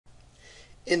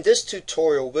In this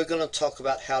tutorial, we're going to talk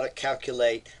about how to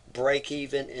calculate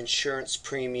break-even insurance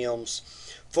premiums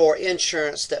for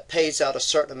insurance that pays out a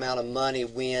certain amount of money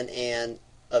when an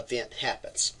event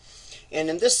happens. And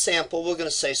in this sample, we're going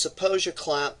to say, suppose your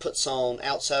client puts on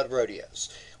outside rodeos,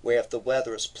 where if the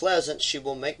weather is pleasant, she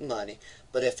will make money,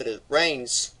 but if it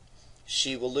rains,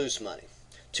 she will lose money.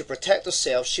 To protect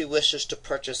herself, she wishes to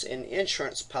purchase an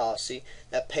insurance policy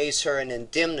that pays her an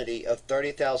indemnity of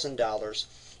 $30,000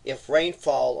 if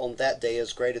rainfall on that day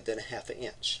is greater than a half an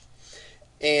inch.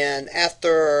 And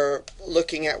after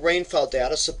looking at rainfall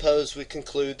data, suppose we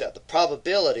conclude that the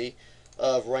probability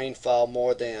of rainfall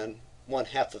more than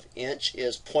 1/2 of an inch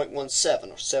is 0.17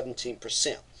 or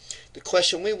 17%. The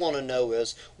question we want to know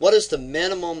is, what is the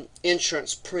minimum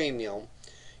insurance premium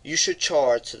you should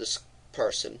charge to this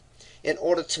person in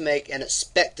order to make an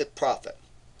expected profit?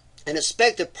 An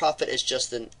expected profit is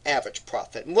just an average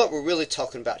profit. And what we're really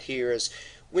talking about here is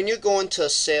when you're going to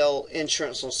sell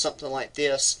insurance on something like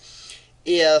this,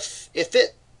 if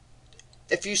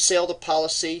you sell the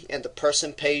policy and the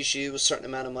person pays you a certain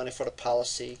amount of money for the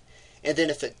policy, and then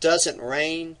if it doesn't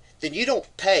rain, then you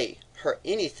don't pay her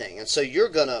anything, and so you're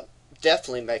gonna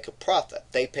definitely make a profit.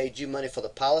 They paid you money for the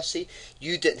policy,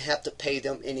 you didn't have to pay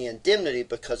them any indemnity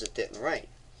because it didn't rain.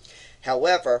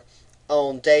 However,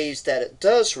 on days that it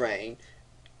does rain,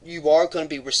 you are going to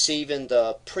be receiving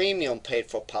the premium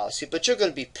paid for policy, but you're going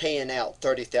to be paying out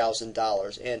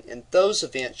 $30,000, and in those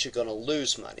events you're going to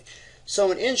lose money.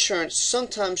 So in insurance,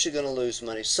 sometimes you're going to lose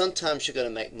money, sometimes you're going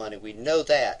to make money. We know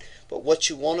that, but what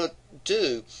you want to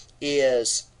do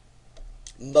is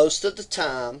most of the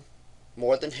time,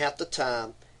 more than half the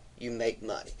time, you make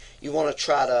money. You want to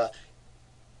try to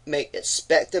make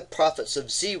expected profits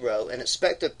of zero and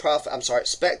expected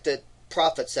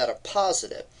profits that are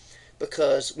positive,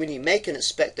 because when you make an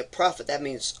expected profit, that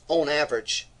means on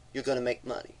average you're going to make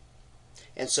money.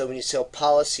 And so when you sell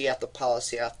policy after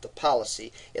policy after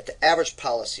policy, if the average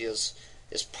policy is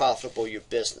profitable, your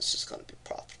business is going to be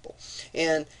profitable.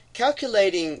 And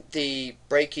calculating the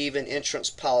break-even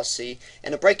insurance policy,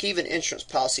 and a break-even insurance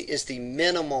policy is the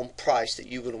minimum price that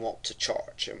you would want to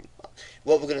charge. And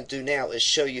what we're going to do now is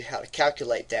show you how to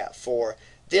calculate that for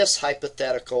this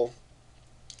hypothetical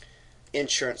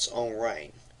insurance on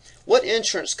rain. What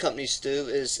insurance companies do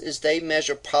is they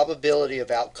measure probability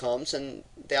of outcomes, and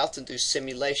they often do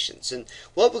simulations. And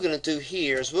what we're going to do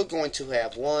here is we're going to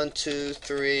have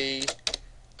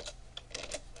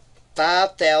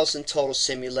 5,000 total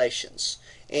simulations.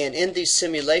 And in these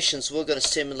simulations, we're going to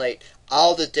simulate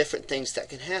all the different things that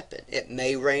can happen. It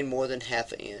may rain more than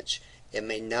half an inch. It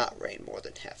may not rain more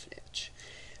than half an inch.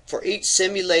 For each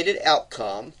simulated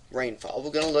outcome, rainfall, we're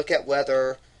going to look at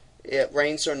whether it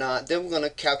rains or not. Then we're going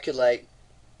to calculate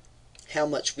how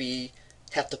much we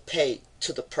have to pay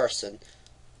to the person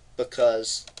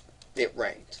because it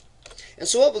rained. And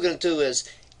so what we're going to do is,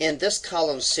 in this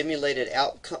column, simulated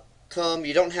outcome,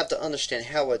 you don't have to understand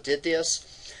how I did this,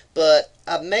 but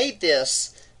I made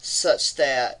this such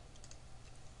that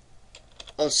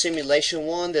on simulation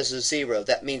 1 there's a 0.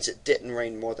 That means it didn't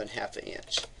rain more than half an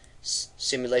inch.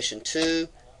 Simulation 2,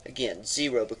 again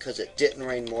 0, because it didn't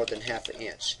rain more than half an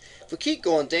inch. If we keep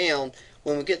going down,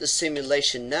 when we get to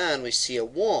simulation 9 we see a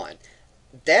 1.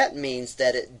 That means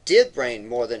that it did rain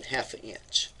more than half an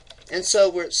inch. And so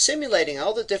we're simulating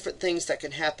all the different things that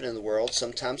can happen in the world.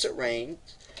 Sometimes it rains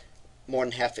more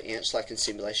than half an inch, like in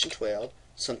simulation 12.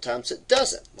 Sometimes it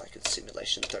doesn't, like in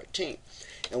simulation 13.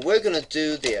 And we're going to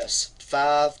do this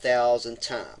 5,000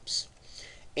 times.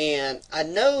 And I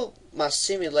know my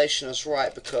simulation is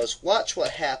right because watch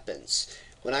what happens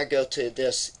when I go to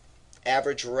this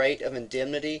average rate of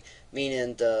indemnity,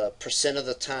 meaning the percent of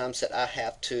the times that I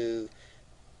have to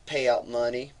pay out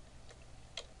money.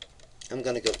 I'm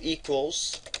going to go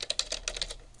equals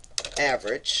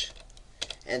average,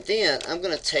 and then I'm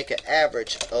going to take an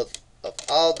average of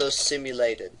all those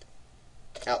simulated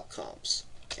outcomes.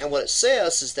 And what it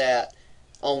says is that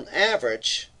on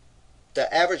average,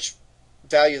 the average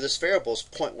value of this variable is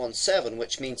 0.17,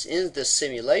 which means in this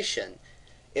simulation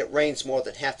it rains more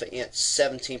than half an inch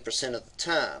 17% of the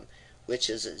time, which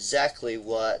is exactly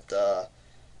what the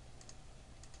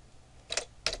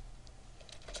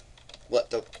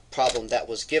problem that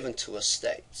was given to us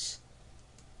states.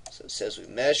 So it says we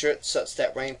measure it such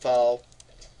that rainfall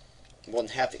more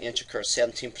than half an inch occurs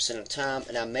 17% of the time,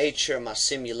 and I made sure my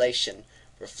simulation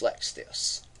reflects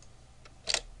this.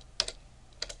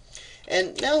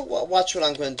 And now watch what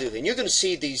I'm going to do. And you're going to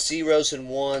see these zeros and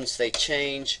ones, they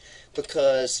change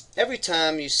because every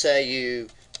time you say you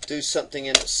do something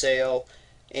in Excel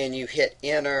and you hit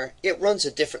enter, it runs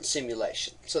a different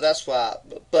simulation. So that's why,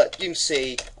 but you can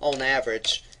see on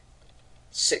average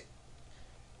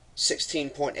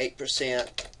 16.8%,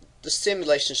 the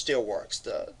simulation still works.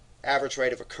 The average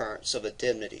rate of occurrence of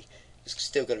indemnity is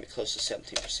still going to be close to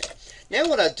 17%. Now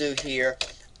what I do here,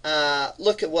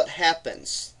 look at what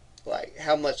happens, like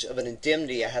how much of an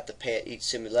indemnity I have to pay at each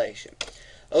simulation.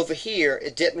 Over here,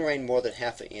 it didn't rain more than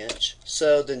 ½ inch,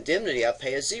 so the indemnity I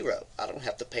pay is 0. I don't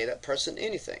have to pay that person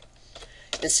anything.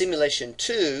 In simulation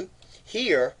 2,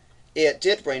 here, it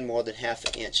did rain more than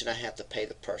 ½ inch, and I have to pay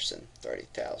the person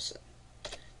 $30,000.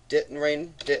 Didn't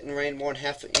rain more than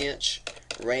 ½ inch,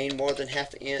 rain more than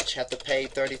 ½ inch, have to pay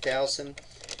 $30,000.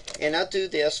 And I do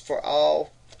this for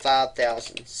all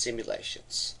 5,000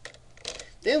 simulations.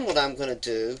 Then what I'm going to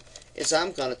do is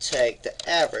I'm going to take the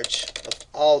average of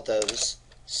all those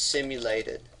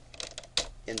simulated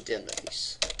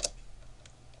indemnities.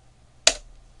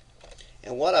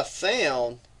 And what I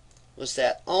found was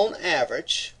that on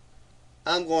average,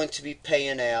 I'm going to be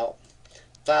paying out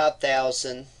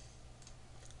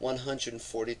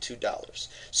 $5,142.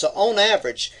 So on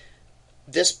average,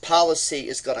 this policy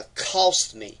is going to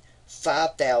cost me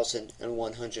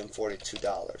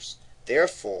 $5,142.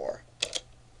 Therefore,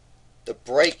 the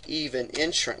break-even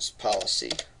insurance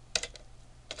policy,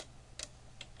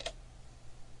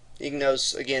 you can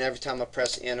notice again every time I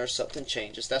press enter something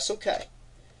changes. That's okay.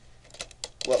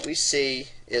 What we see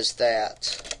is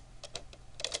that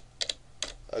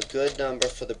a good number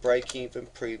for the break-even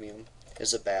premium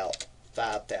is about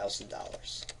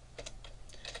 $5,000.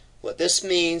 What this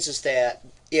means is that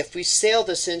if we sell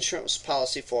this insurance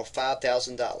policy for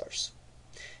 $5,000,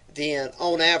 then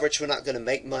on average we're not going to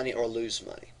make money or lose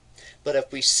money. But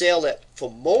if we sell it for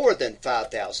more than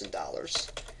 $5,000,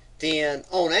 then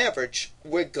on average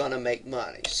we're going to make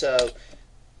money. So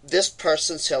this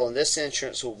person selling this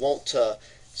insurance will want to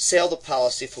sell the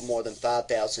policy for more than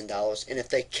 $5,000, and if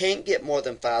they can't get more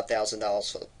than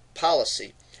 $5,000 for the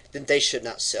policy, then they should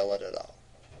not sell it at all.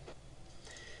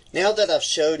 Now that I've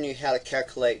shown you how to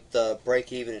calculate the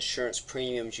break-even insurance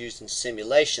premiums using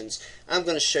simulations, I'm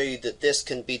going to show you that this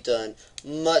can be done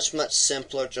much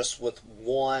simpler just with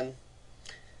one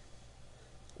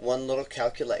little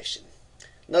calculation.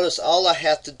 Notice all I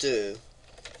have to do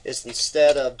is,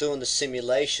 instead of doing the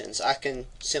simulations, I can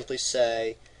simply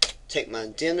say take my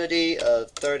indemnity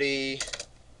of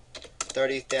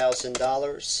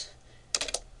 $30,000.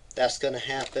 That's going to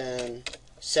happen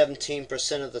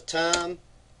 17% of the time.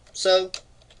 So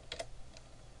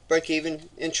break-even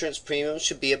insurance premium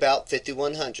should be about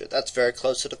 $5,100. That's very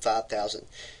close to the $5,000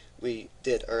 we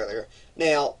did earlier.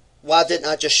 Now, why didn't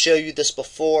I just show you this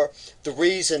before? The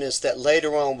reason is that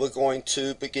later on we're going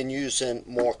to begin using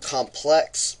more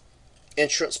complex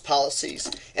insurance policies,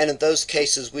 and in those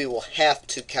cases we will have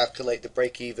to calculate the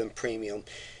break-even premium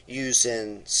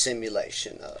using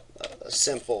simulation. A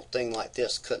simple thing like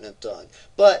this couldn't have done.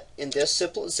 But in this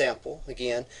simple example,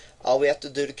 again, all we have to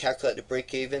do to calculate the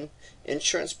break-even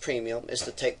insurance premium is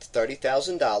to take the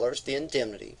 $30,000, the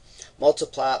indemnity,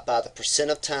 multiply it by the percent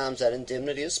of times that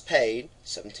indemnity is paid,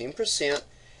 17%,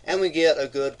 and we get a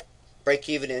good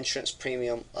break-even insurance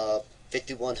premium of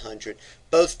 $5,100.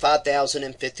 Both $5,000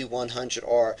 and $5,100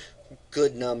 are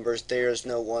good numbers. There is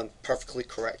no one perfectly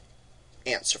correct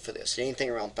answer for this. Anything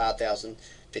around $5,000,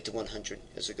 $5,100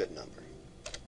 is a good number.